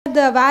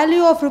The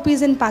value of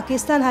rupees in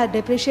Pakistan had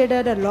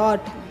depreciated a lot.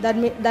 That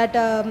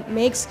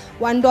makes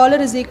 $1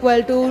 is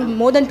equal to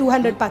more than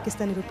 200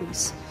 Pakistani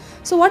rupees.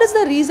 So what is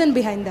the reason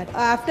behind that?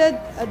 After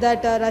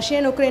that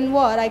Russia-Ukraine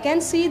war, I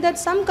can see that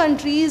some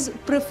countries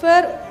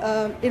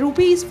prefer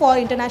rupees for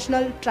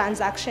international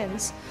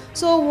transactions.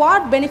 So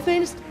what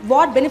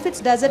benefits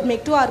does it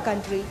make to our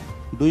country?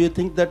 Do you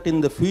think that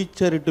in the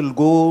future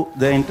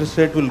the interest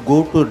rate will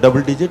go to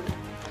double digit?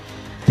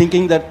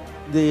 Thinking that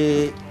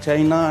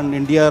China and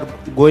India are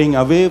going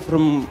away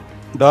from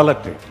dollar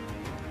trade.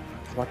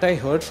 What I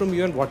heard from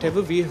you and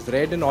whatever we have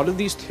read and all of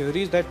these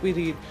theories that we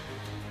read,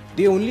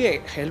 they only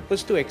help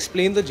us to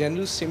explain the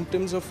general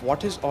symptoms of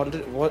what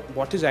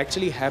is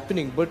actually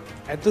happening. But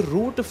at the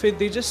root of it,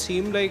 they just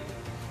seem like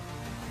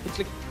it's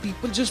like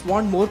people just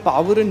want more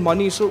power and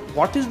money. So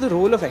what is the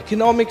role of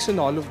economics in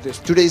all of this?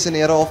 Today is an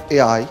era of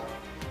AI.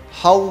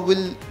 How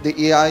will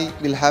the AI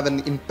will have an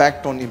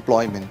impact on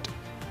employment?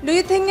 Do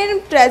you think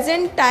in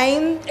present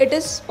time it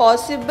is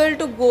possible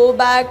to go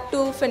back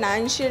to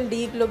financial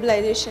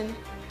deglobalization?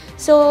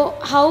 So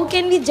how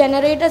can we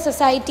generate a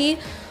society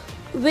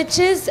which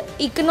is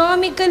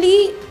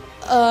economically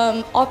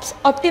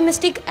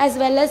optimistic as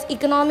well as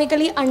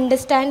economically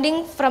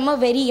understanding from a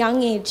very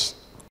young age?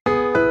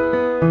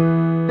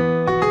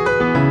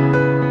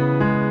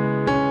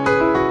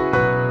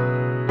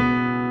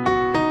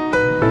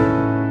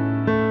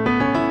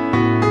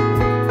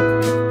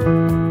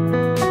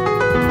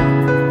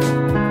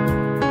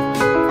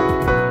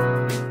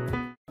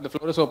 The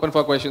floor is open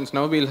for questions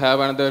now. We'll have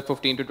another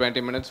 15 to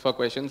 20 minutes for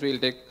questions. We'll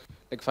take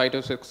like 5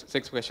 to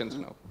 6 questions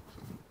now.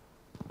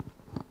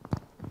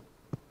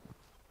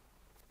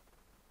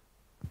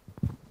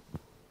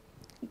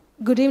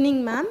 Good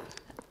evening, ma'am.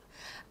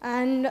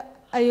 And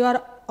you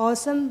are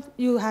awesome.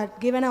 You had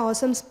given an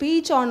awesome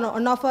speech on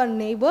one of our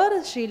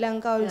neighbor, Sri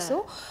Lanka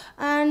also.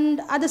 Yeah.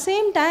 And at the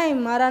same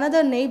time, our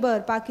another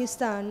neighbor,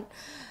 Pakistan,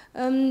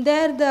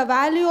 there the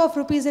value of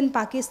rupees in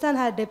Pakistan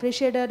had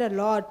depreciated a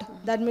lot.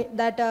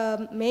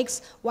 That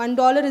makes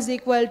 $1 is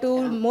equal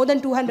to more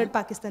than 200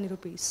 Pakistani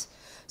rupees.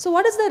 So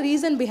what is the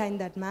reason behind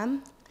that,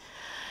 ma'am?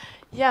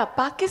 Yeah,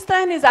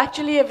 Pakistan is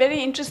actually a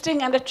very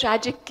interesting and a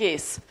tragic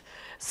case.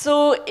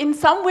 So in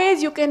some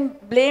ways you can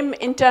blame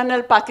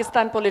internal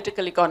Pakistan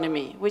political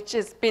economy, which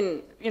has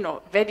been,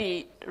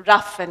 very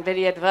rough and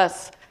very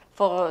adverse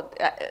for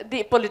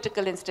the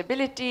political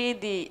instability,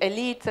 the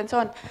elites and so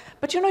on.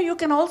 But you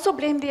can also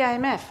blame the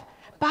IMF.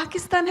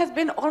 Pakistan has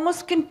been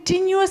almost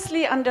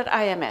continuously under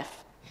IMF.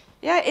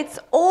 Yeah, it's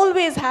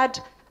always had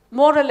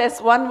more or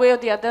less one way or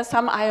the other,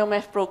 some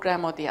IMF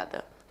program or the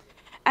other.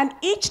 And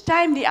each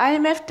time the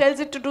IMF tells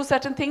it to do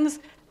certain things,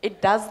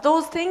 it does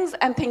those things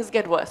and things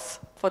get worse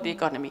for the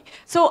economy.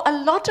 So a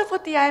lot of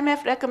what the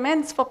IMF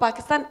recommends for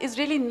Pakistan is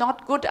really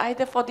not good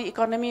either for the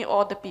economy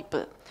or the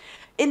people.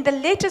 In the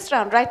latest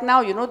round, right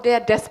now, they are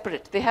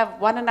desperate. They have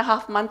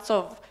 1.5 months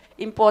of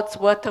imports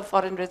worth of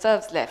foreign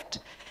reserves left.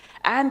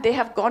 And they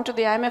have gone to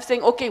the IMF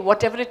saying, okay,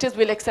 whatever it is,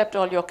 we'll accept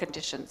all your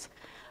conditions.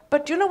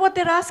 But you know what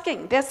they're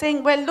asking? They're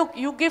saying, well, look,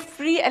 you give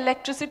free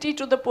electricity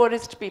to the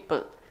poorest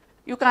people.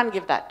 You can't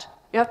give that.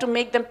 You have to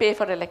make them pay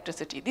for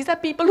electricity. These are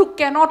people who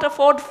cannot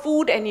afford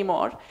food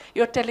anymore.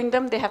 You're telling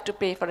them they have to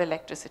pay for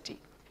electricity.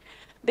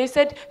 They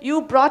said,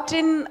 you brought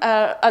in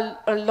a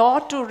law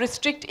to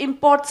restrict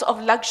imports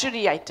of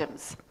luxury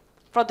items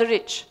for the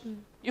rich.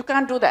 You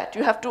can't do that.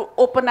 You have to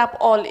open up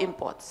all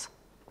imports.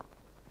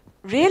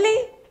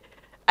 Really?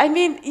 I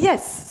mean,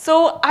 yes.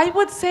 So I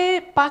would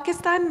say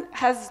Pakistan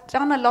has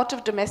done a lot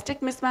of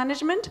domestic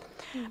mismanagement,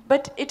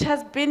 but it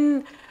has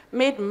been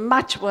made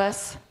much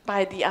worse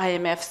by the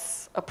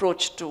IMF's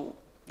approach to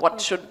what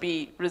should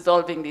be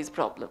resolving these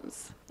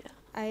problems. Yeah.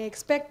 I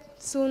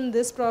expect soon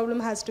this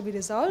problem has to be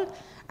resolved.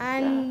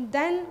 And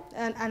then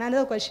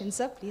another question,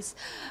 sir, please.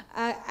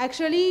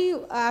 Actually,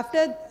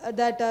 after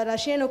that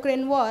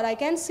Russia-Ukraine war, I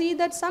can see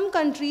that some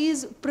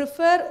countries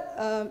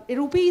prefer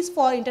rupees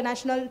for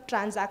international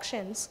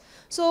transactions.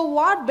 So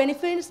what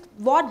benefits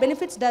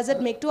does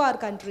it make to our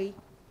country?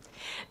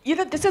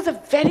 This is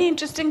a very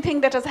interesting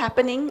thing that is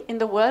happening in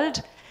the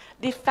world.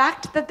 The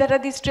fact that there are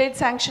these trade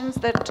sanctions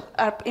that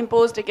are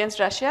imposed against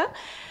Russia.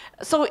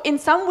 So in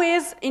some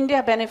ways,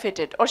 India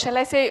benefited, or shall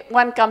I say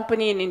one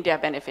company in India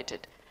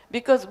benefited.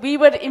 Because we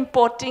were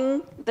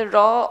importing the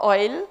raw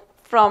oil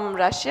from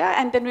Russia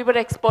and then we were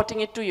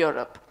exporting it to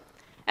Europe.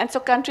 And so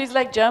countries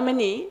like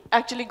Germany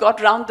actually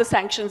got around the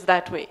sanctions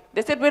that way.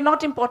 They said, we're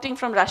not importing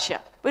from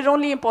Russia, we're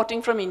only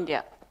importing from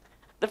India.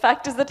 The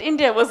fact is that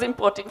India was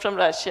importing from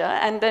Russia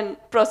and then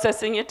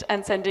processing it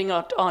and sending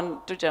it on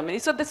to Germany.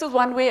 So this is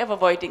one way of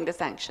avoiding the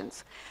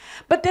sanctions.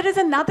 But there is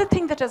another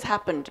thing that has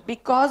happened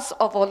because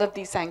of all of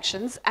these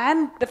sanctions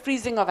and the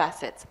freezing of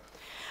assets,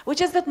 which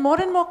is that more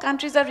and more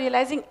countries are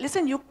realizing,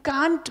 listen, you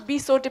can't be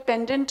so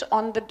dependent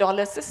on the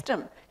dollar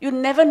system. You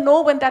never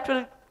know when that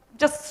will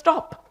just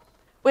stop,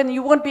 when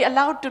you won't be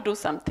allowed to do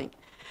something.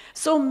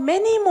 So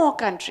many more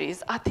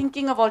countries are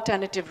thinking of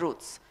alternative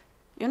routes.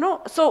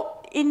 So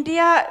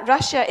India,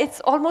 Russia,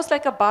 it's almost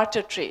like a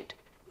barter trade.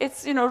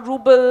 It's,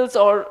 rubles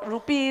or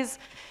rupees.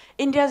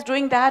 India is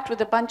doing that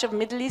with a bunch of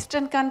Middle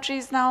Eastern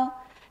countries now.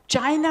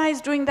 China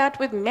is doing that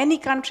with many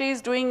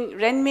countries doing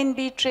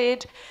renminbi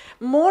trade.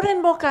 More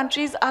and more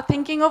countries are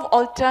thinking of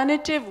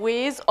alternative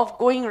ways of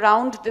going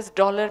around this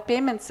dollar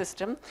payment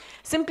system,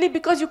 simply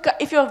because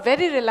if you're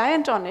very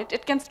reliant on it,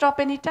 it can stop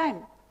any time.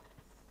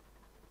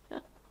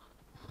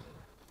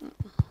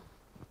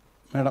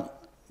 Madam,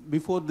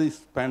 before this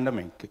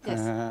pandemic,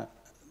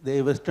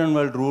 the Western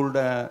world ruled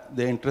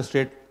the interest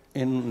rate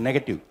in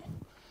negative.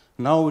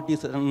 Now it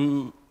is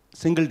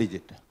single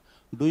digit.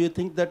 Do you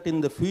think that in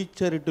the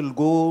future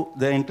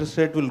the interest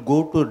rate will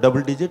go to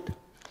double digit?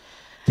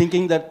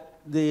 Thinking that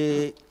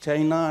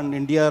China and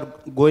India are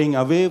going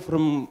away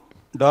from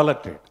dollar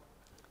trade.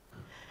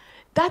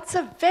 That's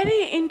a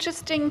very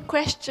interesting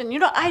question. You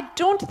know, I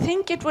don't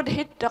think it would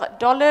hit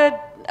dollar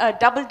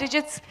double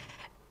digits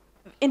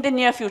in the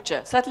near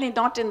future, certainly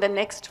not in the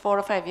next 4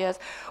 or 5 years.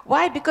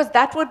 Why? Because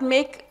that would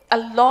make a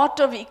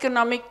lot of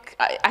economic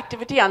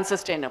activity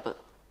unsustainable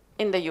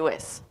in the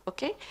US,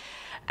 okay?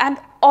 And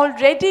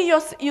already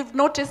you've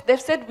noticed,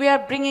 they've said we are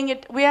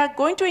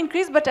going to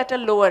increase, but at a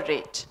lower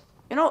rate.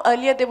 You know,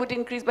 earlier they would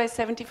increase by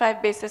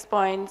 75 basis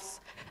points.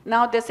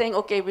 Now they're saying,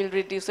 okay, we'll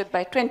reduce it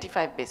by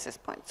 25 basis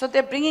points. So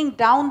they're bringing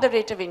down the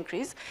rate of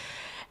increase.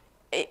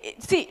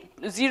 See,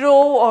 0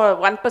 or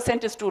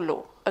 1% is too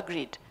low,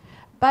 agreed.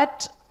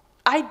 But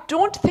I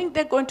don't think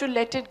they're going to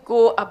let it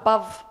go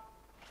above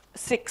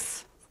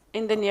 6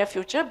 in the near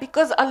future,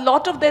 because a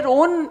lot of their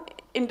own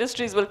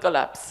industries will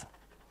collapse.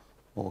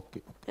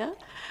 Okay. Yeah?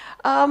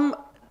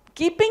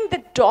 Keeping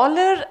the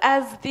dollar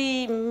as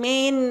the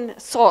main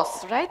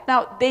source, right?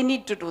 Now, they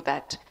need to do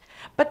that.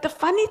 But the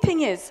funny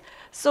thing is,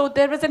 so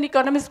there was an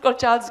economist called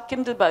Charles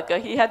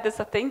Kindleberger. He had this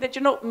thing that,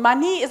 you know,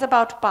 money is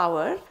about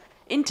power.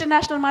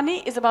 International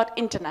money is about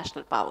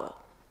international power.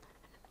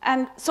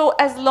 And so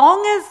as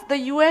long as the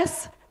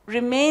US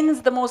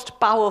remains the most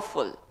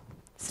powerful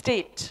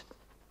state,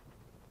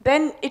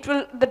 then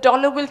the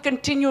dollar will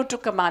continue to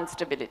command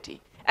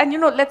stability. And, you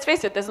know, let's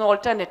face it, there's no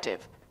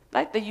alternative.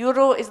 Right? The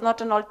euro is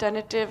not an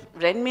alternative,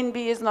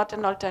 renminbi is not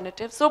an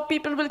alternative, so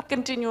people will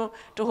continue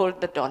to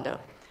hold the dollar.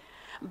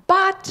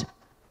 But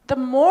the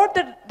more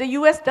that the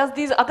US does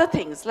these other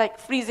things, like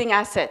freezing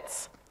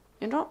assets,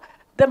 you know,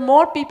 the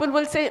more people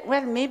will say,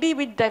 well, maybe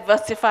we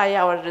diversify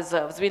our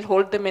reserves, we'll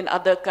hold them in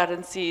other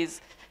currencies,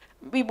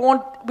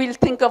 we'll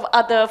think of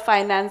other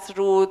finance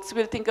routes,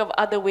 we'll think of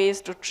other ways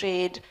to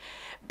trade,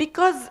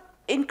 because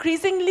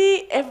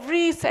increasingly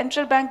every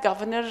central bank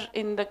governor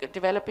in the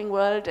developing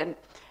world and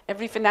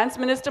every finance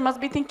minister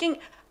must be thinking,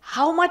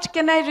 how much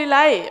can I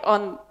rely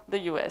on the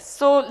US?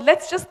 So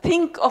let's just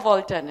think of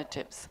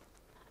alternatives.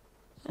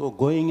 So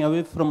going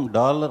away from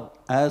dollar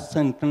as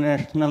an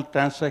international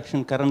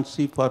transaction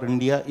currency for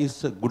India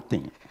is a good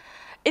thing.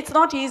 It's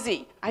not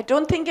easy. I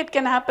don't think it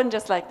can happen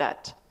just like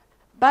that.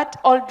 But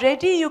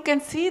already you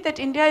can see that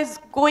India is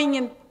going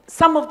in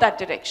some of that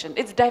direction.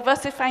 It's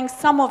diversifying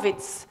some of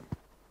its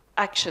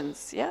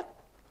actions, yeah?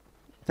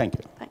 Thank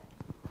you.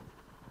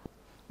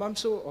 Ma'am,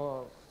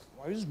 so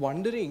I was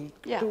wondering,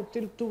 Yeah.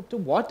 to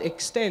what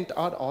extent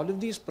are all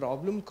of these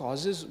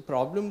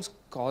problems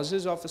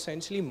causes of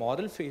essentially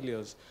moral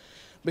failures?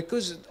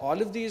 Because all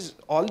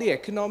the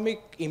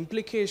economic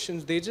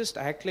implications, they just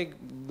act like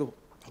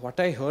what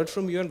I heard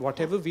from you and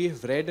whatever we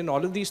have read and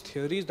all of these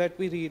theories that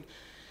we read,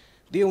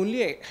 they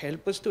only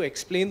help us to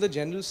explain the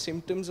general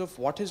symptoms of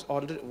what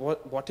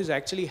is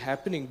actually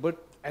happening. But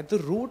at the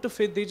root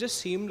of it, they just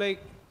seem like,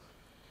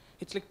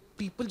 it's like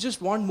people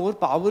just want more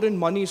power and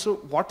money. So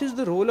what is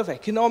the role of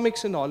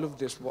economics in all of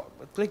this?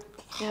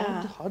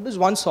 How does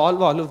one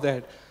solve all of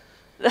that?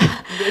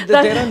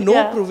 There are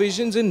no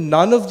provisions in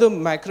none of the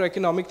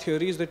macroeconomic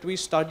theories that we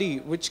study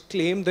which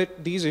claim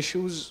that these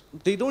issues,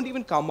 they don't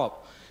even come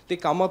up. They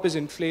come up as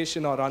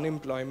inflation or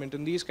unemployment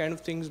and these kind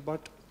of things,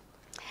 but...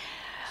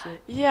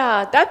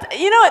 Yeah,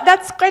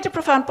 that's quite a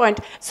profound point.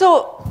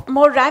 So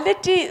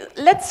morality,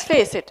 let's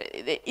face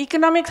it,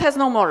 economics has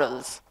no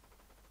morals,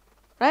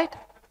 right?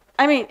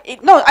 I mean,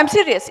 no, I'm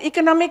serious.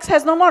 Economics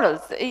has no morals.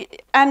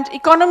 And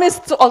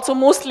economists also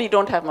mostly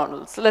don't have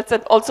morals. So let's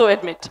also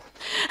admit.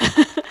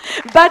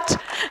 But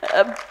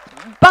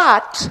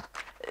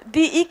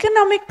the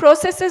economic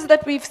processes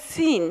that we've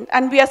seen,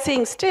 and we are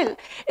seeing still,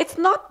 it's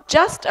not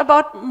just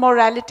about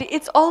morality.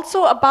 It's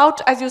also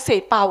about, as you say,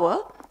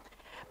 power.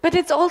 But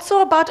it's also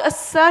about a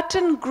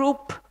certain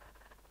group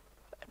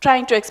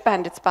trying to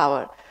expand its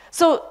power.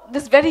 So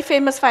this very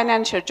famous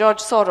financier, George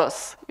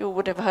Soros, you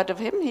would have heard of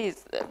him.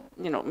 He's a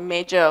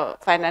major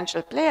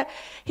financial player.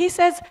 He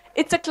says,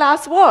 it's a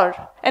class war,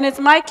 and it's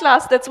my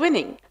class that's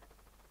winning.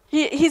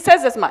 He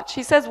says as much.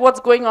 He says what's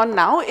going on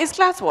now is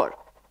class war.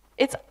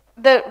 It's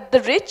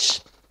the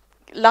rich,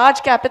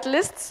 large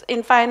capitalists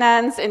in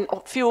finance, in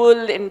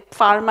fuel, in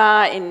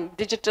pharma, in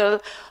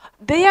digital,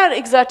 they are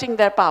exerting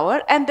their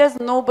power, and there's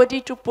nobody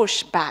to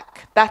push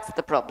back. That's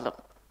the problem,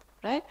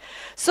 right?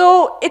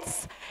 So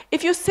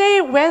if you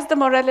say, where's the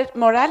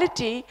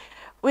morality,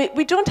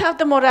 we don't have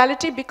the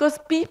morality because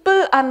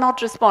people are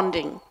not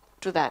responding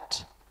to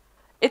that.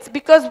 It's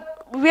because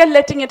we are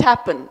letting it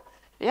happen,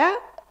 yeah?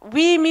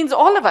 we means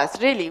all of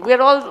us, really.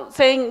 We're all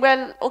saying,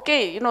 well,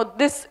 okay,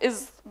 this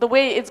is the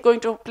way it's going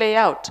to play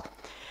out.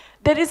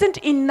 There isn't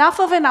enough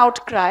of an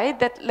outcry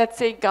that, let's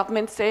say,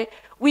 governments say,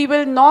 we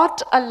will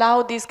not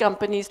allow these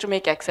companies to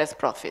make excess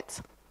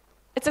profits.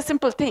 It's a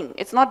simple thing.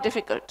 It's not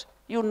difficult.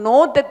 You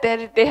know that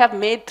they have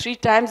made 3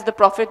 times the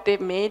profit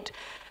they've made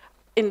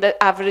in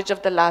the average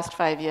of the last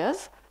 5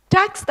 years.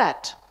 Tax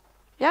that.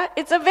 Yeah,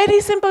 it's a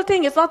very simple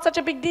thing. It's not such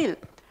a big deal.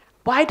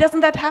 Why doesn't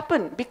that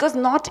happen? Because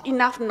not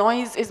enough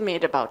noise is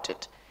made about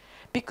it.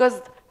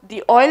 Because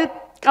the oil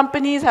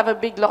companies have a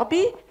big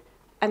lobby,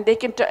 and they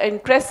can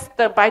impress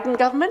the Biden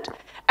government,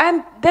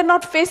 and they're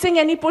not facing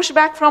any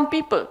pushback from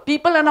people.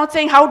 People are not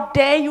saying, how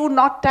dare you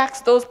not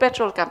tax those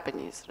petrol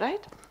companies,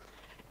 right?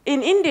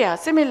 In India,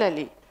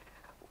 similarly,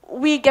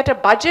 we get a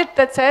budget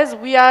that says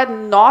we are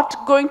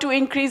not going to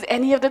increase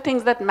any of the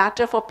things that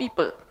matter for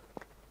people.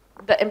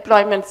 The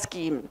employment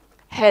scheme,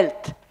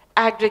 health,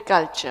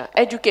 agriculture,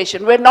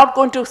 education. We're not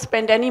going to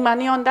spend any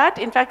money on that.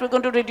 In fact, we're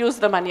going to reduce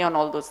the money on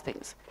all those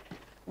things.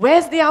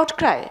 Where's the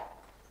outcry?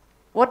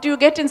 What do you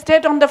get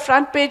instead on the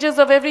front pages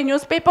of every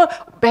newspaper?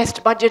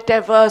 Best budget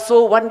ever,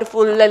 so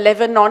wonderful,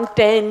 11 on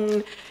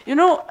 10,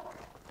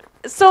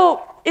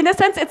 So, in a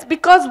sense, it's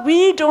because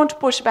we don't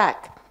push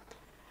back.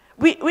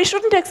 We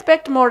shouldn't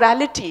expect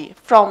morality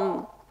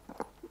from,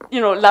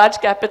 large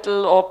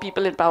capital or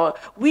people in power.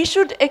 We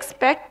should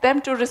expect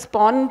them to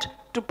respond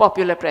to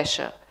popular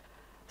pressure.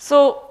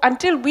 So,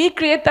 until we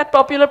create that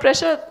popular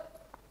pressure,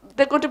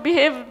 they're going to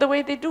behave the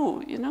way they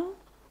do,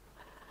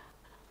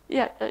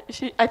 Yeah,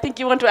 I think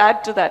you want to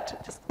add to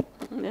that.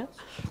 Yeah.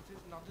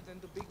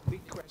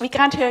 We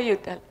can't hear you,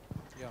 Del.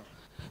 Yeah.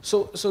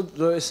 So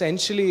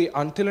essentially,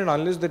 until and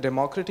unless the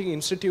democratic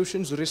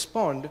institutions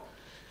respond,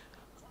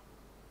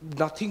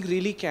 nothing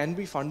really can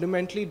be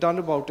fundamentally done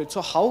about it.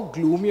 So how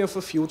gloomy of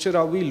a future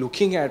are we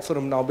looking at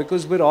from now?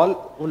 Because a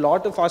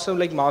lot of us are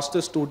like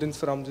master students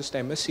from just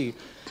MSc.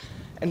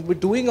 And we're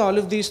doing all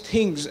of these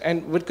things,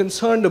 and we're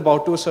concerned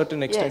about, to a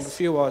certain extent, Yes. a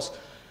few of us.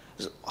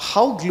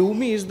 How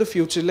gloomy is the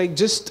future? Like,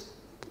 just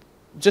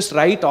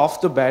right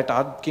off the bat,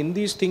 can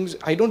these things,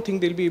 I don't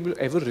think they'll be able to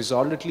ever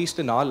resolve, at least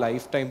in our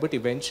lifetime, but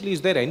eventually,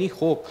 is there any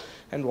hope?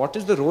 And what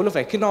is the role of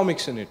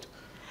economics in it?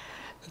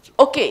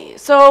 Okay,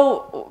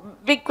 so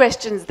big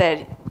questions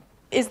there.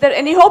 Is there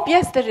any hope?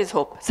 Yes, there is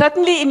hope.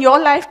 Certainly in your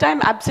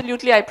lifetime,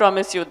 absolutely, I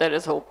promise you there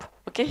is hope.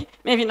 Okay?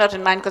 Maybe not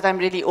in mine because I'm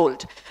really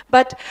old.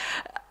 But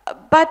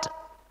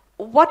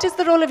what is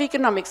the role of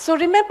economics? So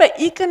remember,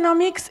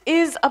 economics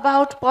is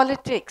about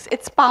politics.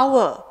 It's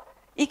power.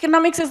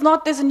 Economics is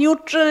not this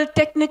neutral,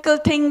 technical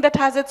thing that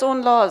has its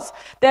own laws.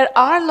 There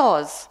are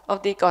laws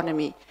of the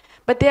economy,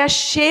 but they are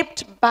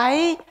shaped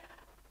by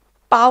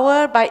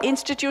power, by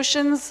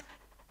institutions,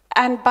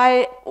 and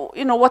by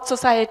what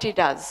society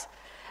does.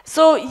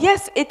 So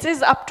yes, it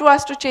is up to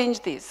us to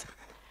change these.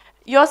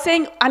 You're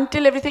saying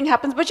until everything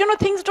happens, but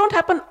things don't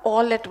happen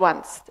all at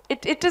once.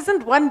 It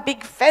isn't one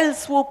big fell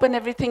swoop and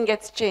everything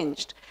gets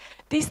changed.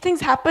 These things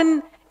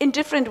happen in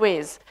different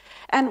ways.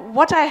 And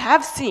what I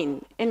have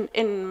seen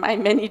in my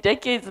many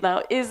decades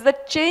now is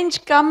that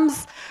change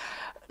comes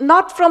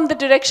not from the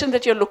direction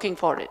that you're looking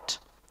for it.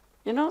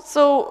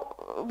 So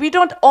we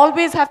don't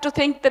always have to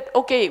think that,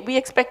 okay, we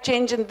expect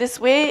change in this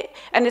way,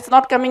 and it's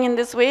not coming in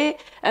this way,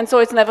 and so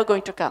it's never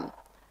going to come.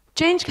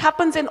 Change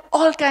happens in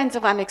all kinds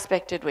of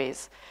unexpected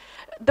ways.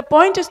 The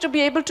point is to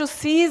be able to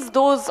seize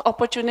those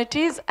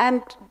opportunities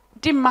and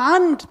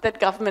demand that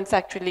governments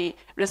actually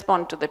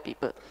respond to the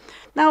people.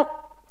 Now,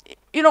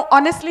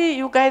 honestly,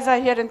 you guys are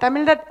here in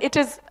Tamil Nadu. It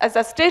is, as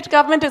a state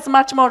government, is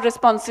much more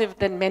responsive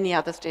than many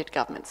other state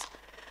governments.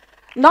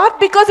 Not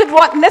because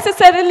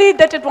necessarily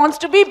that it wants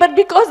to be, but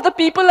because the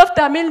people of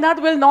Tamil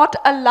Nadu will not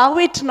allow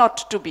it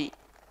not to be.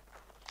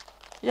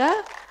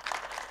 Yeah?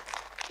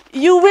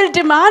 You will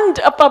demand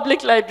a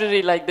public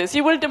library like this.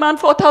 You will demand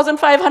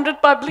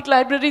 4,500 public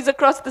libraries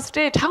across the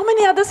state. How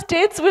many other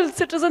states will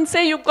citizens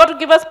say, you've got to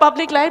give us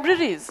public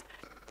libraries?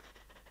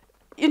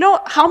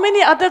 How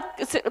many other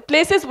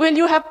places will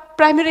you have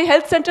primary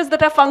health centers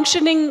that are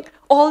functioning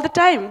all the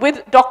time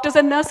with doctors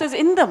and nurses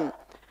in them?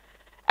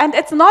 And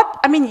it's not,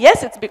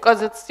 yes, it's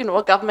because it's,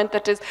 a government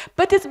that is,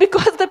 but it's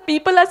because the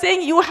people are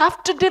saying, you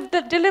have to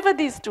deliver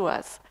these to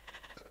us.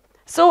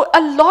 So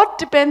a lot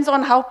depends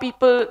on how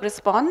people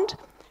respond.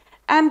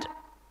 And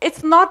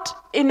it's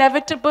not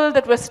inevitable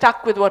that we're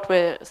stuck with what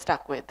we're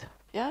stuck with.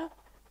 Yeah?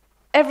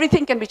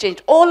 Everything can be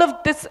changed. All of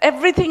this,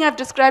 everything I've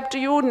described to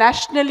you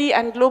nationally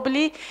and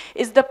globally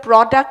is the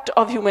product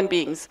of human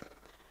beings.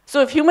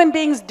 So if human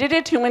beings did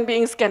it, human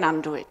beings can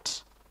undo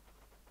it.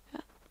 Yeah?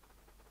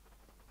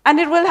 And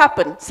it will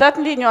happen,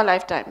 certainly in your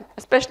lifetime,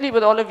 especially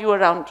with all of you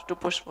around to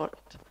push for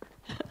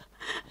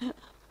it.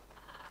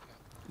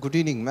 Good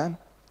evening, ma'am.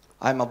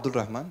 I'm Abdul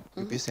Rahman,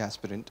 UPSC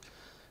aspirant.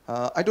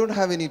 I don't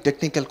have any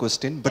technical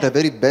question, but a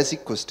very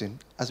basic question.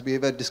 As we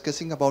were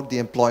discussing about the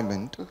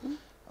employment,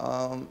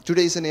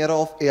 today is an era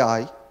of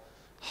AI.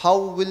 How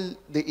will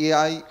the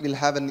AI will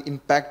have an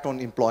impact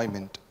on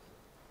employment?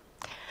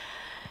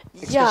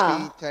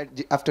 Yeah.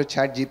 Especially after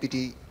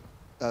ChatGPT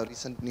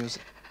recent news.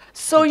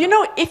 So, you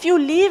know, if you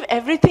leave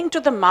everything to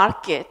the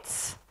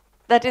markets,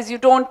 that is, you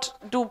don't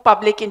do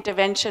public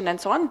intervention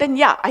and so on, then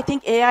yeah, I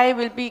think AI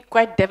will be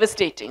quite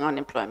devastating on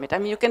employment. I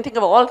mean, you can think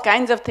of all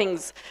kinds of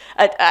things.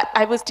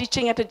 I was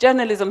teaching at a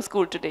journalism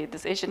school today,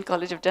 this Asian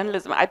College of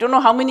Journalism. I don't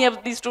know how many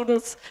of these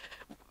students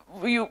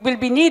will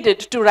be needed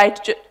to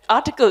write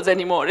articles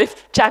anymore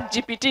if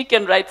ChatGPT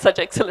can write such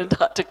excellent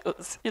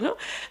articles, you know.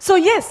 So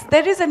yes,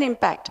 there is an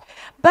impact.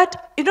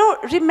 But, you know,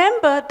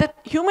 remember that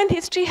human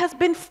history has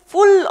been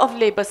full of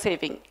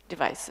labor-saving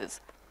devices.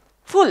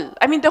 Full.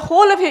 I mean, the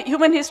whole of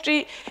human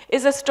history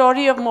is a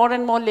story of more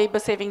and more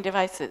labor-saving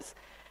devices.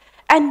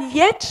 And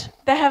yet,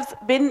 there has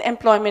been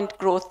employment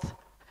growth.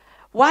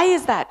 Why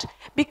is that?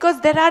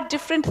 Because there are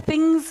different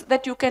things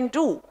that you can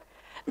do.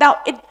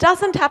 Now, it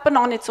doesn't happen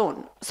on its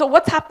own. So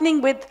what's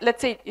happening with,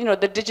 let's say, you know,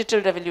 the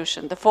digital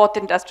revolution, the fourth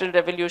industrial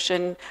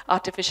revolution,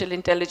 artificial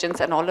intelligence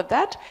and all of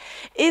that,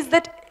 is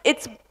that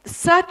it's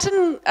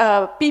certain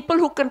people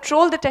who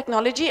control the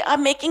technology are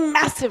making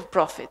massive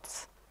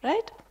profits,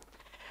 right?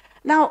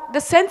 Now, the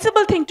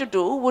sensible thing to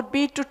do would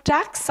be to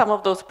tax some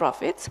of those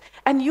profits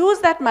and use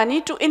that money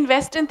to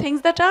invest in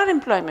things that are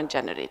employment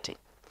generating.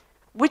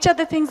 Which are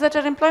the things that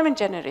are employment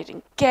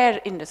generating?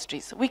 Care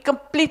industries. We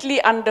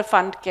completely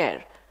underfund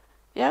care.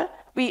 Yeah?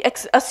 We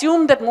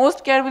assume that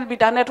most care will be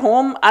done at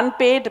home,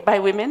 unpaid by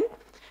women.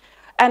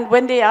 And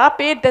when they are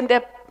paid, then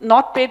they're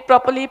not paid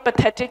properly,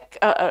 pathetic.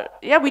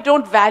 Yeah, we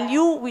don't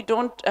value, we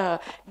don't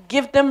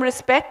give them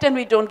respect, and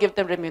we don't give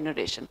them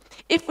remuneration.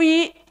 If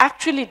we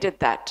actually did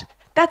that,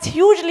 that's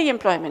hugely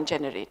employment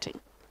generating.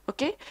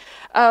 Okay?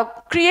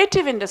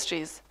 Creative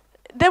industries.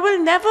 There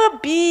will never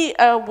be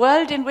a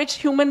world in which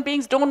human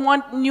beings don't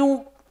want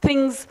new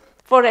things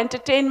for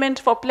entertainment,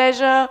 for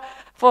pleasure,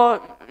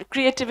 for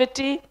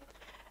creativity.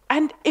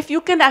 And if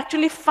you can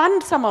actually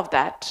fund some of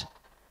that,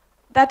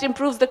 that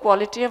improves the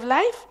quality of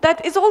life.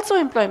 That is also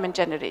employment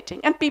generating.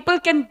 And people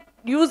can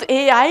use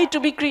AI to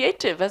be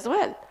creative as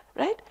well,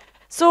 right?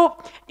 So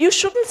you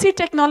shouldn't see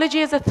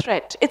technology as a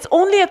threat. It's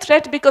only a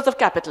threat because of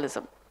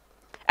capitalism.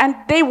 And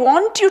they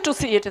want you to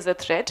see it as a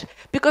threat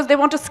because they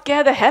want to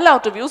scare the hell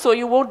out of you so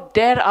you won't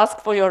dare ask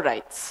for your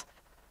rights,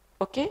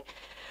 okay?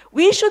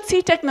 We should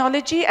see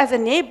technology as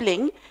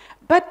enabling,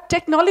 but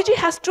technology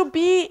has to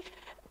be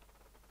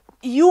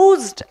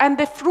used and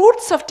the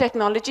fruits of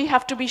technology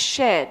have to be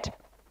shared,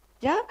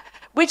 yeah?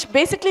 Which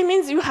basically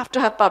means you have to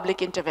have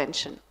public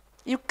intervention.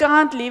 You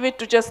can't leave it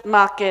to just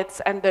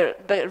markets and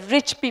the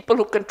rich people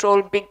who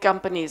control big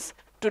companies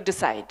to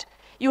decide.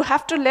 You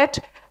have to let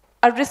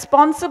a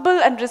responsible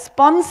and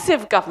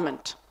responsive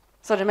government.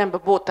 So remember,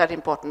 both are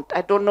important.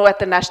 I don't know at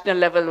the national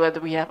level whether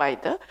we have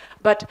either,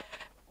 but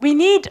we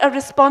need a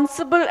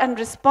responsible and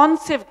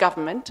responsive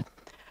government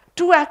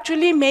to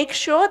actually make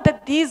sure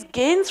that these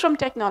gains from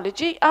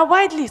technology are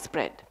widely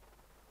spread.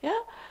 Yeah?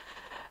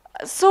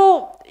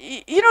 So,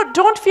 you know,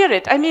 don't fear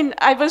it. I mean,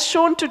 I was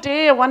shown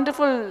today a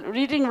wonderful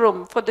reading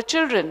room for the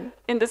children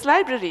in this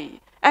library.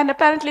 And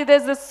apparently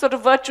there's this sort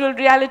of virtual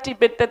reality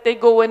bit that they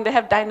go and they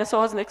have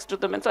dinosaurs next to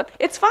them and so on.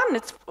 It's fun,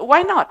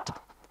 why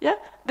not? Yeah?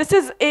 This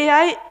is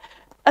AI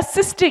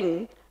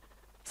assisting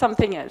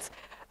something else.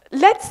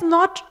 Let's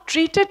not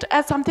treat it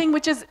as something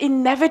which is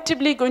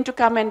inevitably going to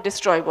come and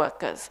destroy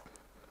workers.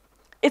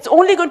 It's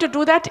only going to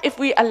do that if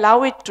we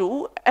allow it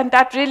to, and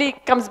that really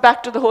comes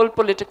back to the whole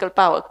political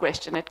power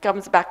question. It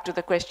comes back to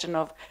the question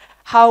of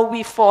how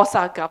we force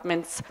our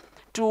governments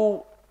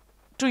to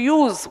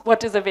use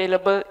what is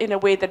available in a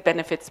way that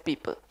benefits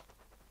people.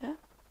 Yeah?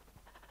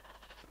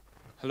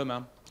 Hello,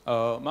 ma'am.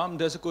 Ma'am,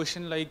 there's a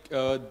question like,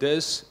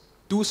 there's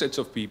two sets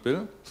of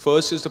people.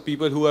 First is the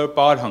people who are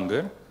power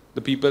hunger,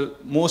 the people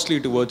mostly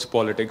towards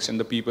politics, and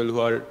the people who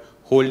are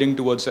holding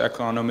towards the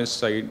economist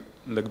side,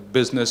 like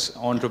business,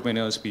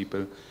 entrepreneurs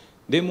people.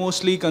 They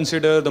mostly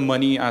consider the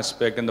money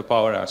aspect and the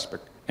power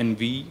aspect. And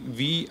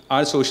we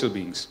are social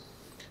beings.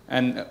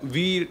 And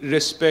we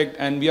respect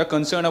and we are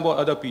concerned about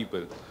other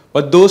people.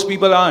 But those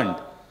people aren't.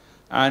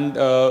 And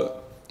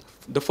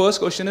the first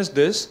question is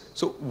this.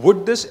 So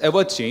would this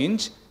ever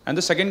change? And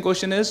the second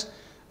question is,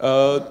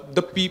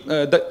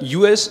 the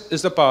US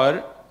is the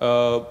power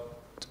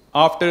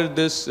after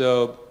this,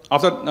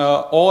 after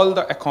all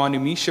the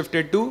economy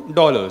shifted to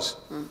dollars.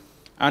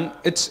 And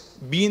it's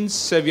been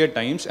severe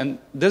times, and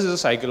this is a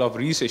cycle of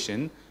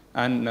recession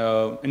and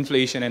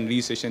inflation and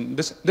recession.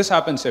 This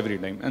happens every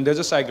time, and there's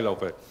a cycle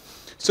of it.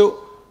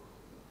 So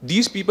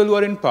these people who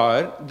are in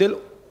power,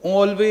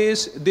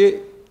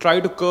 they try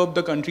to curb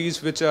the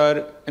countries which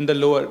are in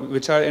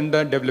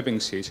the developing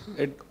stage.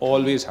 It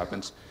always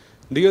happens.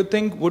 Do you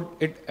think would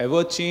it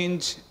ever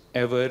change,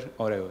 ever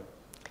or ever?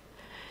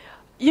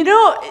 You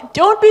know,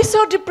 don't be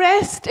so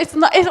depressed. It's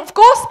not, of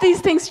course these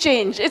things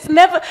change. It's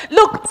never,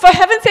 look, for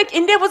heaven's sake,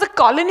 India was a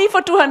colony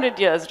for 200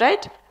 years,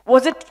 right?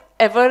 Was it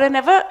ever and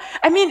ever?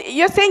 I mean,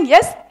 you're saying,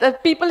 yes, the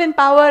people in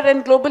power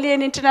and globally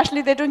and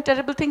internationally, they're doing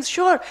terrible things.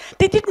 Sure,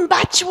 they did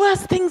much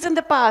worse things in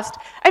the past.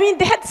 I mean,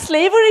 they had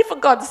slavery, for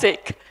God's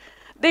sake.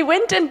 They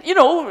went and, you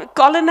know,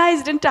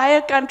 colonized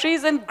entire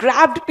countries and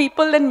grabbed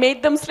people and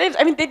made them slaves.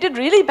 I mean, they did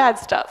really bad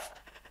stuff.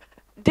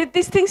 Did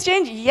these things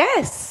change?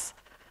 Yes.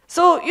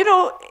 So, you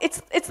know,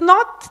 it's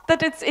not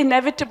that it's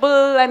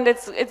inevitable and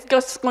it's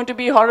just going to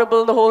be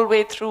horrible the whole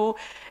way through.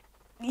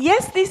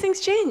 Yes, these things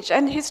change,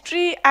 and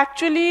history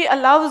actually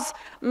allows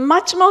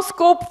much more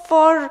scope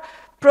for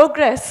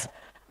progress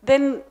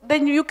than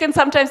you can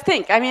sometimes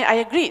think. I mean, I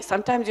agree.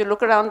 Sometimes you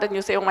look around and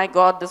you say, oh my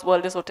God, this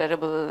world is so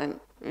terrible, and,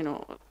 you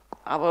know,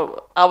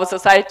 our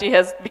society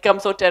has become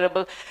so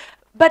terrible.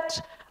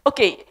 But,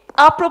 okay,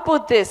 apropos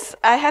this,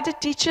 I had a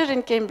teacher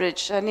in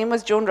Cambridge. Her name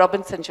was Joan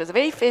Robinson. She was a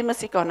very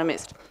famous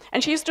economist.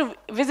 And she used to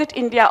visit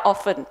India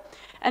often.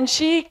 And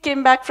she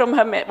came back from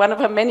one of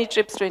her many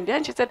trips to India,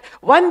 and she said,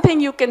 one thing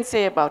you can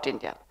say about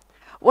India.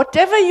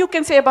 Whatever you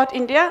can say about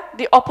India,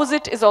 the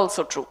opposite is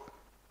also true.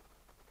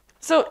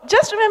 So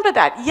just remember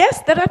that.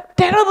 Yes, there are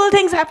terrible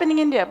things happening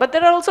in India, but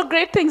there are also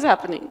great things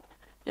happening.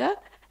 Yeah?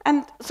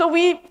 And so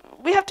we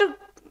have to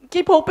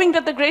keep hoping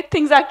that the great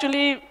things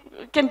actually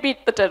can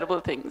beat the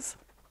terrible things.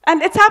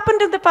 And it's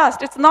happened in the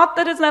past. It's not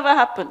that it's never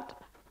happened.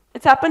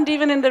 It's happened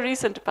even in the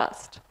recent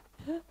past.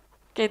 Yeah?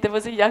 Okay, there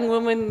was a young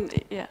woman,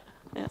 yeah.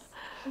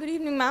 Good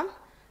evening, ma'am.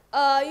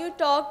 You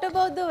talked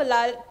about the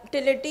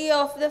volatility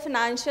of the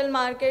financial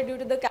market due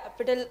to the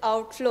capital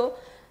outflow,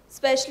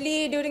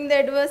 especially during the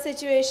adverse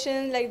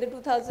situation like the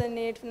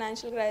 2008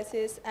 financial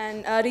crisis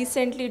and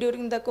recently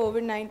during the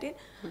COVID-19.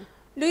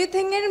 Do you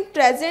think in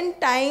present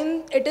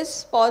time it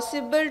is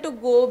possible to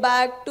go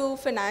back to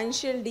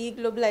financial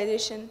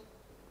deglobalization?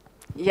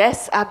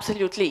 Yes,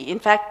 absolutely. In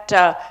fact,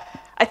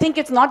 I think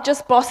it's not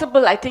just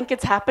possible, I think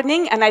it's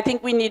happening, and I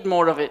think we need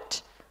more of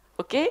it.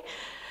 Okay?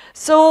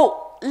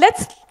 So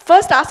let's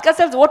first ask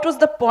ourselves, what was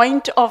the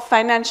point of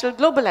financial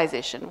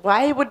globalization?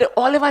 Why would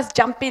all of us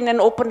jump in and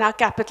open our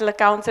capital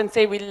accounts and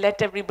say we'll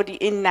let everybody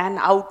in and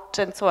out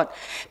and so on?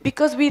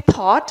 Because we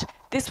thought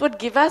this would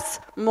give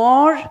us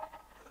more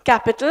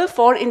capital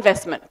for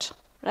investment,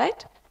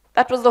 right?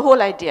 That was the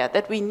whole idea,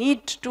 that we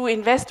need to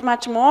invest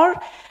much more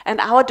and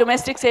our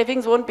domestic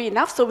savings won't be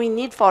enough, so we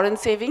need foreign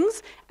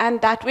savings, and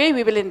that way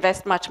we will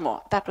invest much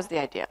more. That was the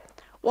idea.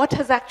 What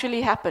has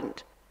actually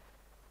happened?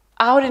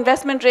 Our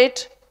investment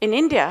rate in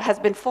India has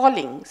been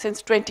falling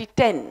since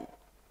 2010,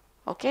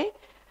 okay?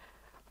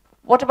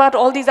 What about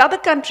all these other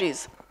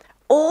countries?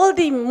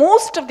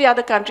 Most of the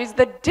other countries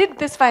that did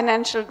this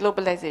financial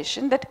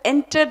globalization, that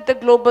entered the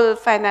global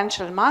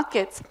financial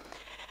markets,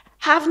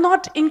 have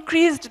not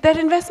increased their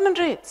investment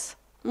rates.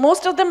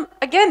 Most of them,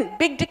 again,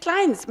 big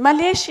declines.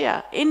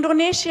 Malaysia,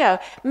 Indonesia,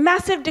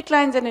 massive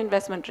declines in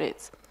investment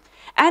rates.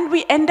 And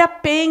we end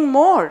up paying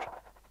more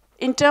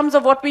in terms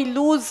of what we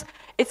lose.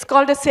 It's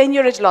called a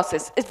seigniorage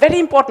losses. It's very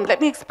important.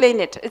 Let me explain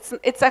it.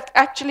 It's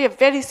actually a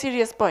very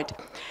serious point.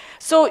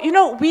 So, you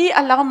know, we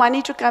allow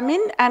money to come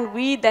in and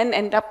we then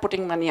end up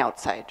putting money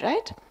outside,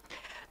 right?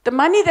 The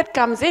money that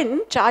comes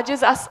in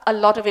charges us a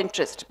lot of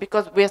interest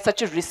because we're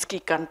such a risky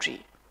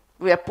country.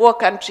 We're a poor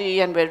country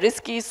and we're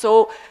risky.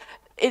 So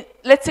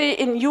let's say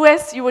in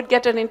US, you would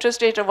get an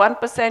interest rate of 1%,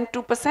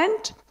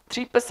 2%,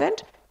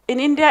 3%. In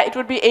India, it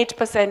would be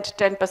 8%,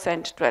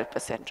 10%,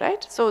 12%,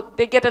 right? So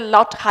they get a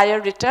lot higher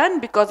return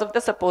because of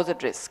the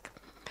supposed risk.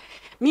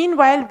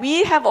 Meanwhile,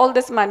 we have all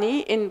this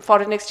money in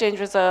foreign exchange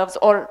reserves,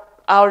 or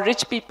our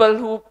rich people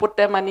who put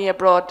their money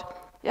abroad,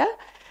 yeah?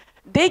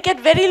 They get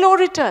very low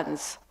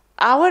returns.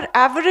 Our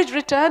average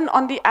return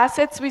on the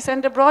assets we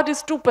send abroad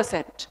is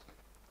 2%.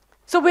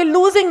 So we're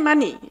losing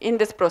money in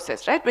this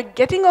process, right? We're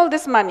getting all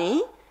this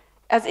money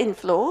as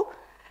inflow,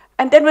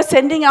 and then we're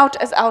sending out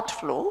as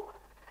outflow.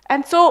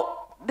 And so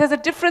there's a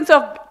difference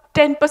of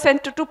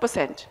 10% to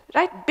 2%,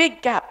 right?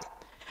 Big gap.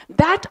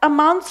 That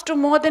amounts to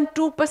more than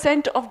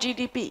 2% of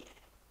GDP.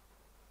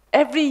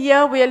 Every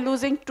year we are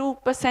losing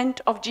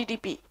 2% of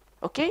GDP,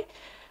 okay?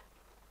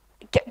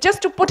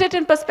 Just to put it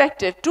in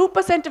perspective,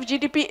 2% of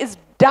GDP is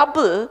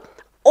double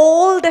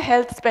all the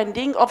health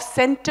spending of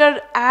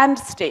center and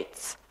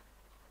states.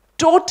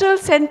 Total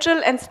central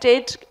and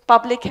state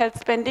public health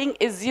spending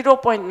is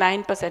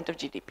 0.9% of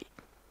GDP.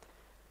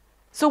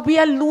 So we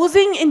are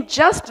losing in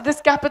just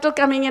this capital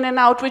coming in and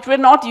out, which we're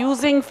not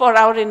using for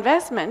our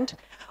investment.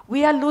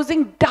 We are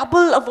losing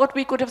double of what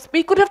we could have.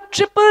 We could have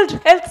tripled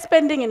health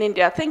spending in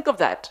India. Think of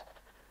that.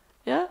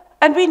 Yeah?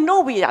 And we know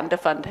we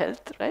underfund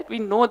health, right? We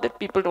know that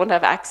people don't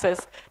have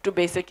access to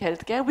basic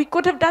health care. We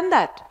could have done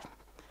that.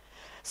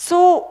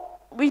 So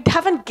we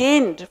haven't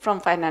gained from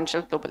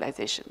financial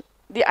globalization.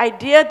 The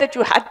idea that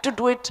you had to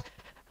do it,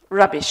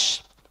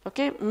 rubbish.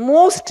 Okay?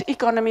 Most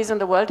economies in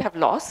the world have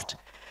lost.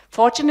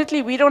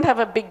 Fortunately, we don't have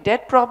a big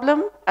debt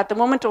problem. At the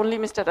moment, only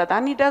Mr.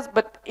 Adani does,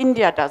 but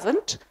India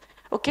doesn't.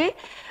 Okay?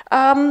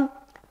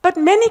 But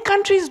many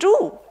countries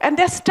do, and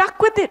they're stuck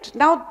with it.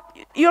 Now,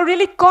 you're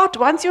really caught.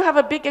 Once you have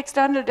a big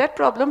external debt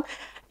problem,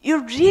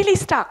 you're really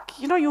stuck.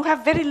 You know, you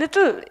have very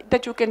little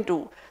that you can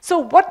do. So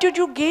what did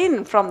you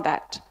gain from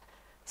that?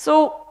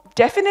 So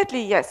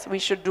definitely, yes, we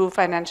should do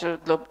financial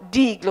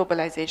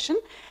deglobalization.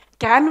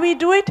 Can we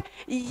do it?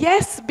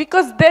 Yes,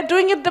 because they're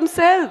doing it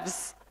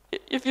themselves,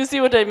 if you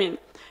see what I mean.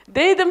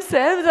 They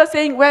themselves are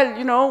saying, well,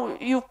 you know,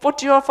 you've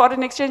put your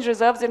foreign exchange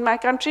reserves in my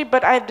country,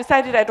 but I've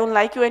decided I don't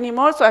like you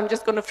anymore, so I'm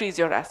just going to freeze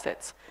your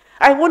assets.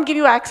 I won't give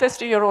you access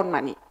to your own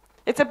money.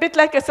 It's a bit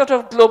like a sort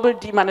of global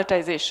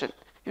demonetization,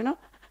 you know?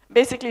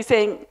 Basically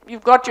saying,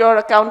 you've got your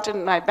account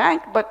in my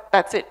bank, but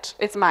that's it,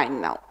 it's mine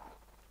now.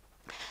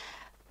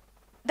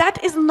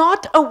 That is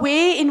not a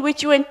way in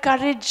which you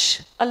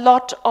encourage a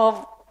lot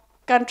of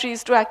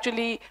countries to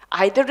actually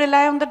either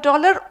rely on the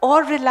dollar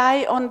or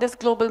rely on this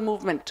global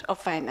movement of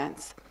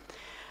finance.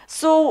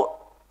 So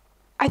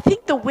I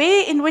think the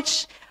way in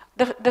which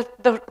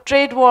the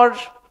trade war,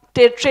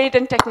 trade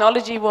and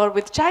technology war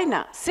with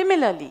China,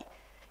 similarly,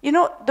 you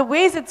know, the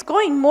ways it's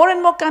going, more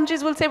and more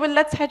countries will say, well,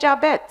 let's hedge our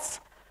bets.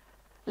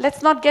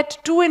 Let's not get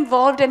too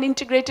involved and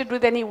integrated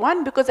with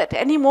anyone, because at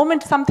any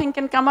moment something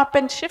can come up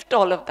and shift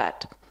all of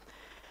that.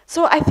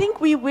 So I think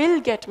we will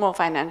get more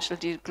financial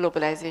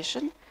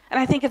deglobalization, and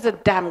I think it's a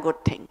damn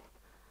good thing.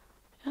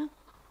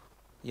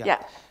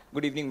 Yeah.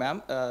 Good evening,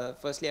 ma'am.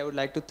 Firstly, I would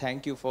like to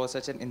thank you for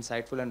such an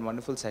insightful and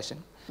wonderful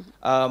session.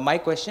 My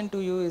question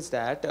to you is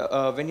that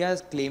when you are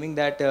claiming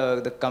that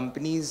the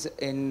companies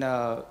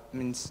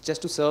means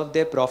just to serve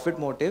their profit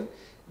motive,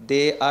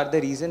 they are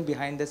the reason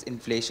behind this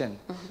inflation.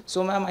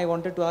 So, ma'am, I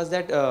wanted to ask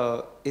that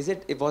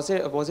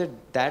was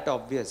it that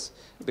obvious?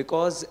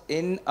 Because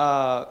in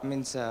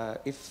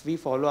if we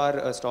follow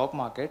our stock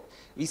market,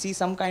 we see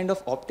some kind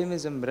of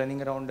optimism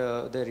running around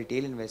the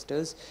retail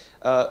investors,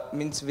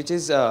 which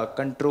is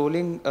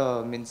controlling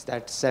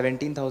that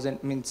 17,000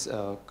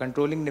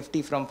 controlling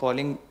Nifty from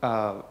falling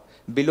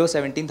below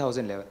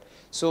 17,000 level.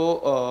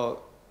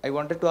 So I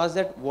wanted to ask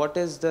that what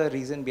is the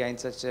reason behind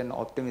such an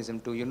optimism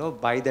to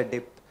buy the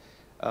dip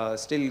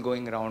still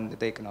going around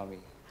the economy?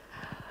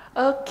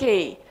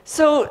 Okay,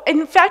 so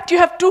in fact you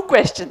have two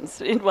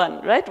questions in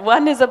one, right?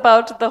 One is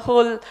about the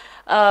whole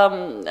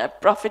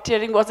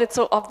profiteering. Was it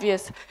so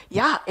obvious?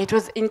 Yeah, it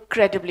was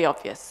incredibly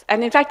obvious.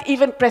 And in fact,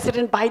 even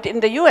President Biden in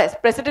the US,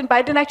 President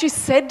Biden actually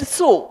said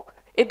so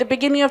at the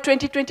beginning of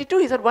 2022.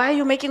 He said, why are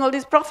you making all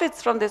these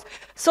profits from this?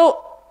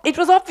 So it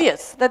was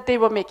obvious that they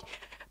were making.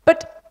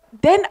 But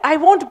then I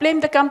won't blame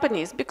the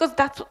companies, because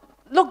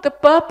look, the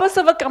purpose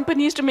of a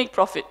company is to make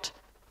profit.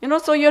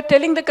 So you're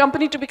telling the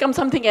company to become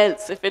something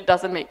else if it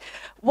doesn't make.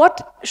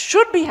 What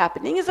should be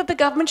happening is that the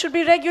government should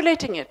be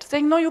regulating it,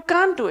 saying, no, you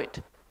can't do it.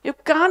 You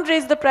can't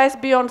raise the price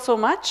beyond so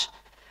much,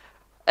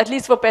 at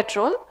least for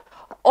petrol.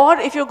 Or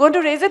if you're going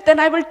to raise it, then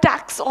I will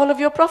tax all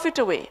of your profit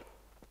away.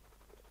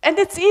 And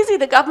it's easy,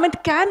 the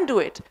government can do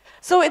it.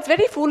 So it's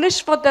very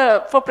foolish for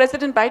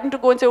President Biden to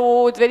go and say,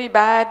 oh, it's very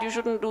bad, you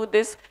shouldn't do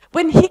this,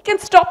 when he can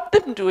stop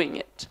them doing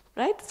it,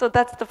 right? So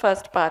that's the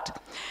first part.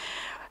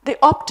 The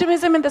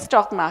optimism in the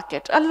stock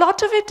market, a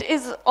lot of it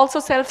is also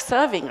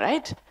self-serving,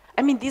 right?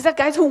 I mean, these are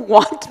guys who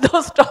want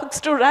those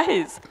stocks to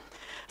rise.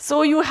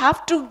 So you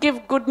have to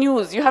give good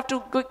news. You have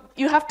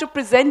to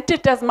present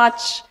it as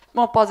much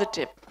more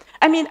positive.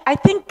 I mean, I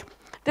think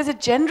there's a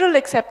general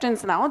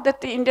acceptance now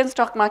that the Indian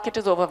stock market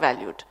is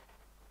overvalued.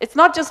 It's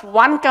not just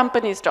one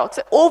company's stocks.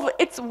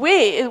 It's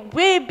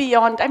way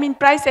beyond. I mean,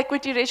 price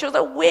equity ratios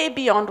are way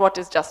beyond what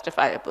is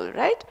justifiable,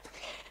 right?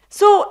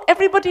 So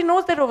everybody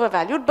knows they're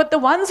overvalued, but the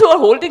ones who are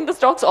holding the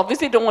stocks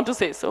obviously don't want to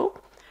say so.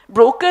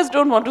 Brokers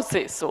don't want to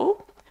say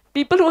so.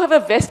 People who have a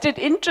vested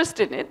interest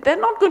in it, they're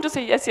not going to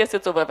say, yes,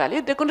 it's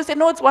overvalued. They're going to say,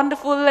 no, it's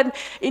wonderful, and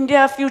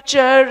India future,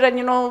 and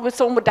we're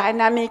so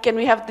dynamic, and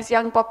we have this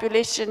young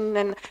population,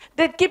 and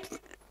they keep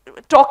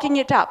talking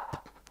it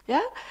up.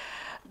 Yeah?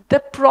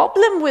 The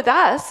problem with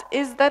us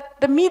is that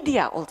the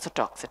media also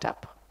talks it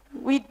up.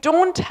 We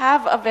don't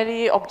have a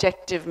very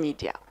objective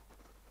media.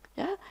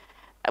 Yeah?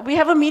 We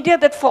have a media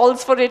that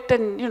falls for it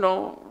and,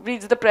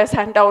 reads the press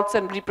handouts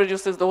and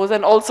reproduces those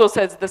and also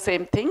says the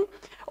same thing,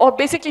 or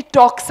basically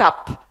talks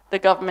up the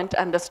government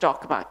and the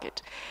stock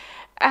market.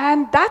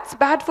 And that's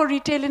bad for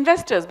retail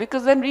investors,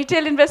 because then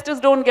retail investors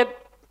don't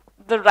get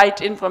the right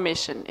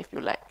information, if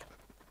you like.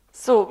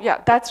 So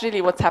yeah, that's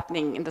really what's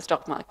happening in the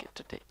stock market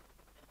today.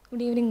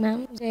 Good evening,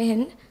 ma'am. Jai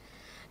Hind.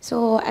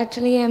 So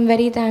actually, I'm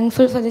very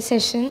thankful for the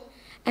session.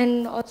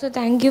 And also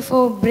thank you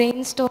for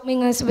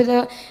brainstorming us with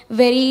a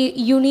very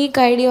unique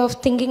idea of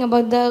thinking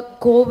about the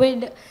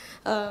COVID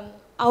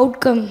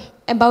outcome,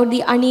 about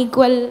the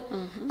unequal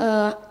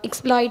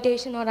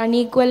exploitation or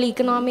unequal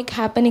economic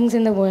happenings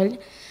in the world.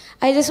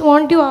 I just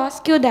want to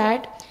ask you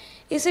that,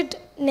 is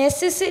it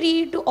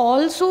necessary to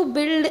also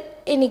build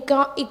an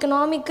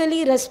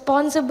economically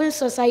responsible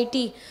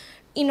society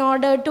in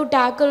order to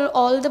tackle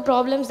all the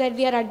problems that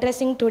we are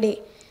addressing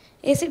today?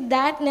 Is it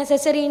that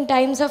necessary in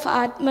times of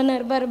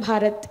Atmanirbhar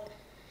Bharat?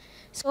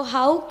 So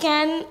how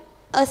can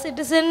a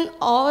citizen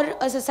or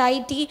a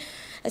society,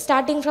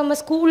 starting from a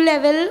school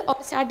level or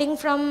starting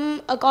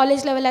from a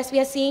college level, as we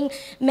are seeing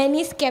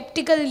many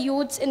skeptical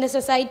youths in the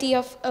society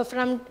of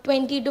from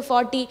 20 to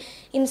 40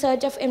 in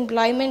search of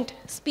employment,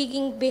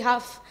 speaking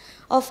behalf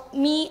of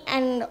me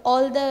and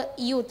all the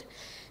youth.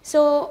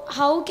 So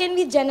how can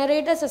we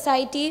generate a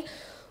society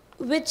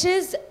which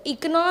is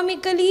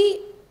economically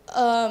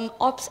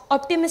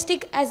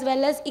optimistic as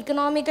well as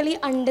economically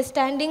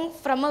understanding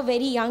from a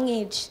very young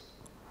age?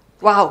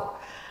 Wow.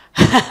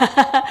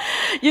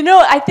 You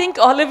know, I think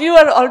all of you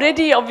are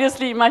already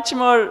obviously much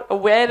more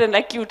aware and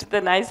acute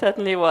than I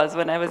certainly was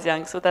when I was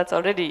young, so that's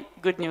already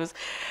good news.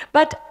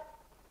 But,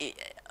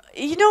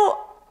 you know,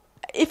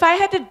 if I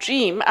had a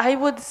dream, I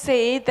would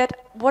say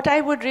that what I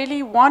would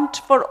really want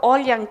for all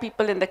young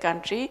people in the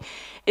country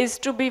is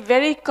to be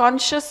very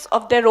conscious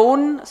of their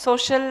own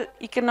social,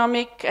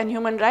 economic, and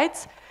human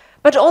rights,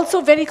 but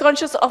also very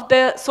conscious of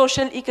the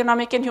social,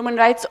 economic, and human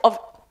rights of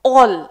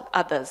all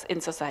others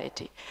in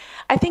society.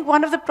 I think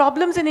one of the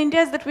problems in India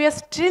is that we are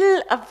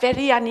still a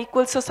very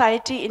unequal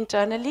society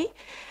internally.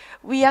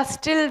 We are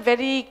still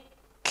very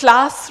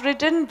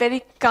class-ridden,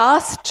 very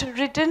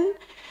caste-ridden,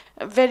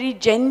 very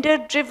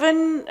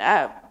gender-driven,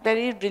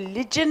 very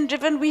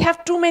religion-driven. We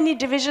have too many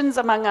divisions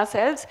among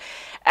ourselves.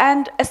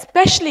 And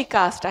especially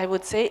caste, I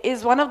would say,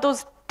 is one of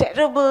those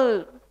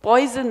terrible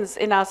poisons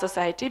in our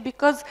society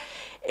because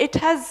it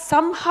has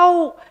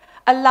somehow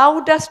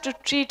allowed us to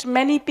treat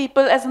many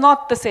people as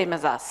not the same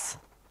as us,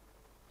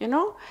 you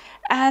know?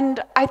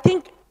 And I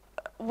think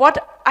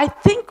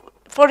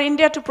for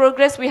India to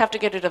progress, we have to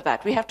get rid of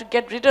that. We have to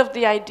get rid of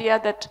the idea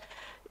that,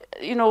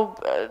 you know,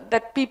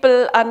 that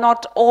people are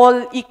not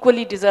all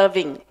equally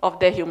deserving of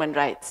their human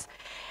rights.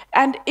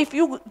 And if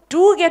you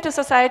do get a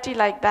society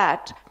like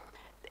that,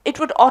 it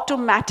would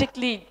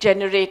automatically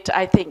generate,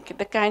 I think,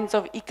 the kinds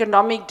of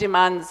economic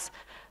demands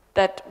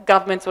that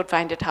governments would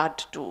find it hard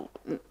to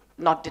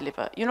not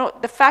deliver. You know,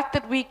 the fact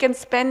that we can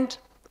spend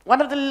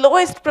one of the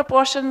lowest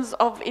proportions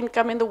of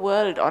income in the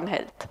world on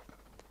health.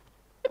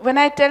 When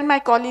I tell my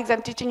colleagues,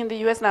 I'm teaching in the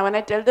US now, when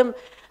I tell them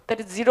that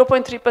it's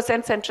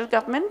 0.3% central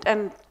government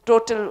and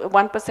total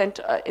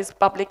 1% is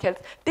public health,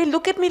 they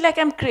look at me like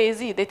I'm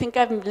crazy. They think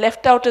I've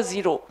left out a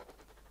zero.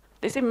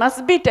 They say,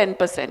 must be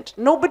 10%.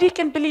 Nobody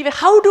can believe it.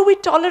 How do we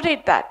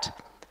tolerate that?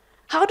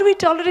 How do we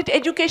tolerate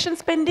education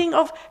spending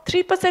of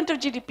 3% of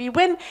GDP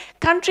when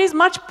countries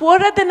much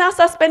poorer than us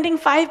are spending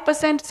 5%,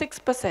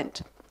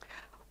 6%?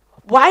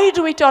 Why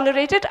do we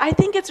tolerate it? I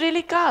think it's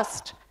really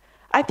caste.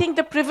 I think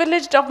the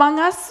privileged among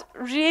us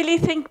really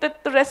think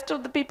that the rest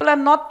of the people are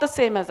not the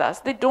same as us.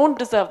 They don't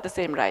deserve the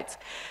same rights.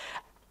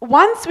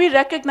 Once we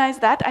recognize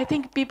that, I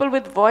think people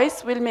with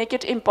voice will make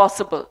it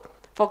impossible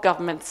for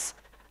governments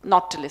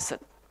not to listen.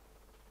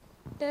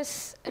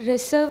 Does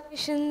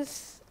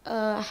reservations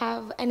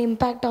have an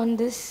impact on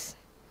this?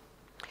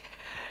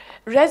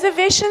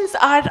 Reservations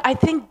are, I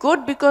think,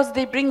 good because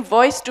they bring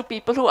voice to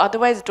people who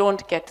otherwise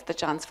don't get the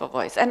chance for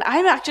voice. And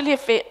I'm actually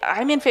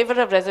I'm in favor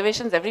of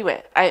reservations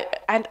everywhere,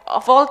 and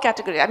of all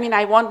categories. I mean,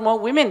 I want more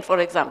women, for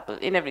example,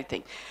 in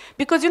everything.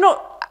 Because, you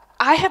know,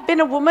 I have been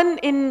a woman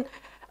in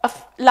a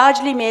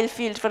largely male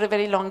field for a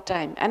very long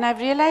time. And I've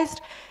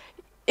realized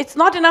it's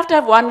not enough to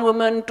have 1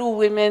 woman, 2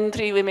 women,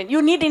 3 women.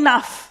 You need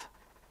enough.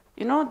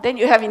 You know, then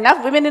you have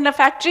enough women in a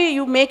factory,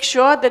 you make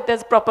sure that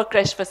there's proper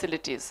creche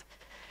facilities.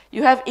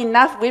 You have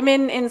enough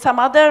women in some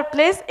other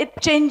place,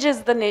 it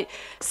changes the nature.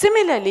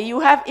 Similarly,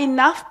 you have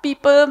enough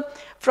people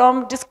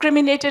from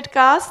discriminated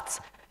castes,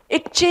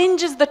 it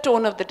changes the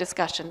tone of the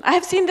discussion. I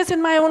have seen this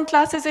in my own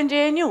classes in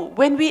JNU.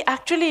 When we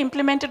actually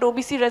implemented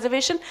OBC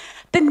reservation,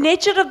 the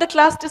nature of the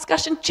class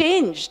discussion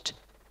changed.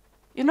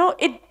 You know,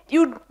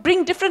 you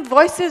bring different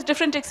voices,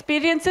 different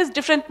experiences,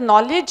 different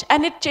knowledge,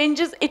 and it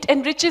changes, it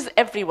enriches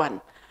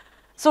everyone.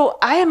 So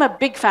I am a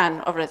big fan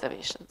of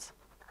reservations.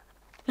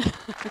 Yeah.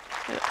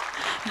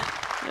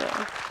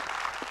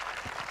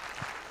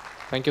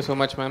 Thank you so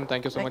much, ma'am.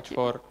 Thank you so much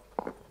for,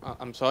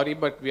 I'm sorry,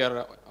 but we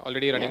are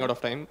already running out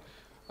of time.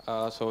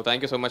 So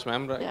thank you so much,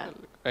 ma'am.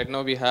 Right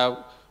now we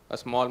have a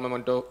small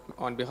memento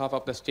on behalf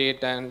of the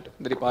state and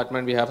the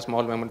department. We have a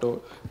small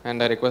memento,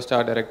 and I request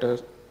our director,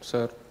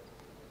 sir,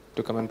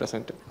 to come and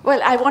present it.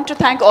 Well, I want to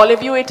thank all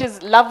of you. It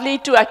is lovely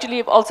to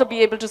actually also be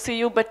able to see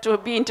you, but to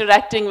be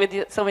interacting with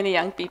so many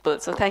young people.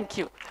 So thank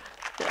you.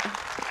 Yeah.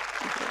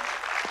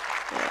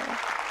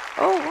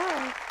 Oh,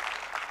 wow.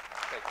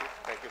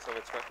 Thank you so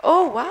much, ma'am.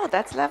 Oh, wow,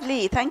 that's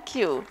lovely. Thank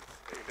you.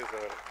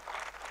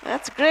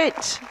 That's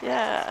great.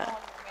 Yeah.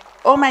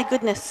 Oh, my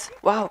goodness.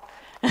 Wow.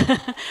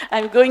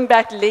 I'm going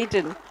back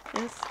laden.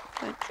 Yes.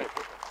 Thank you.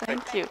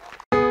 Thank you.